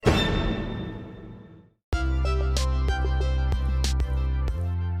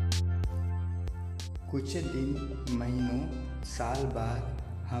कुछ दिन, महीनों, साल बाद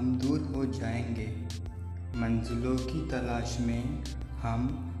हम दूर हो जाएंगे। मंजिलों की तलाश में हम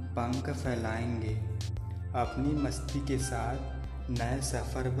पंख फैलाएंगे। अपनी मस्ती के साथ नए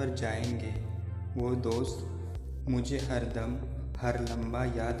सफ़र पर जाएंगे। वो दोस्त मुझे हर दम हर लम्हा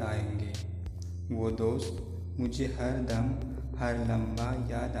याद आएंगे। वो दोस्त मुझे हर दम हर लम्हा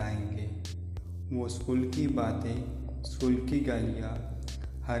याद आएंगे। वो स्कूल की बातें, स्कूल की गलियाँ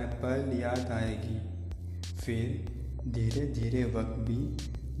हर पल याद आएगी। फिर धीरे धीरे वक्त भी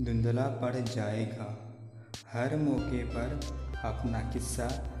धुंधला पड़ जाएगा। हर मौके पर अपना किस्सा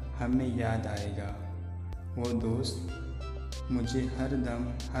हमें याद आएगा। वो दोस्त मुझे हर दम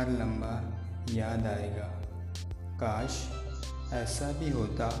हर लम्हा याद आएगा। काश ऐसा भी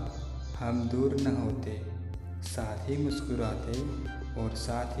होता, हम दूर न होते, साथ ही मुस्कुराते और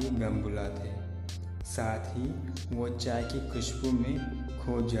साथ ही गम बुलाते, साथ ही वो चाय की खुशबू में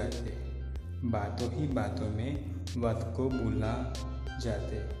खो जाते, बातों ही बातों में वक्त को भुला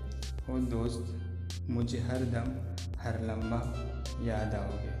जाते। ओ दोस्त मुझे हर दम हर लम्हा याद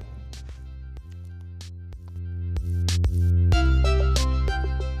आओगे।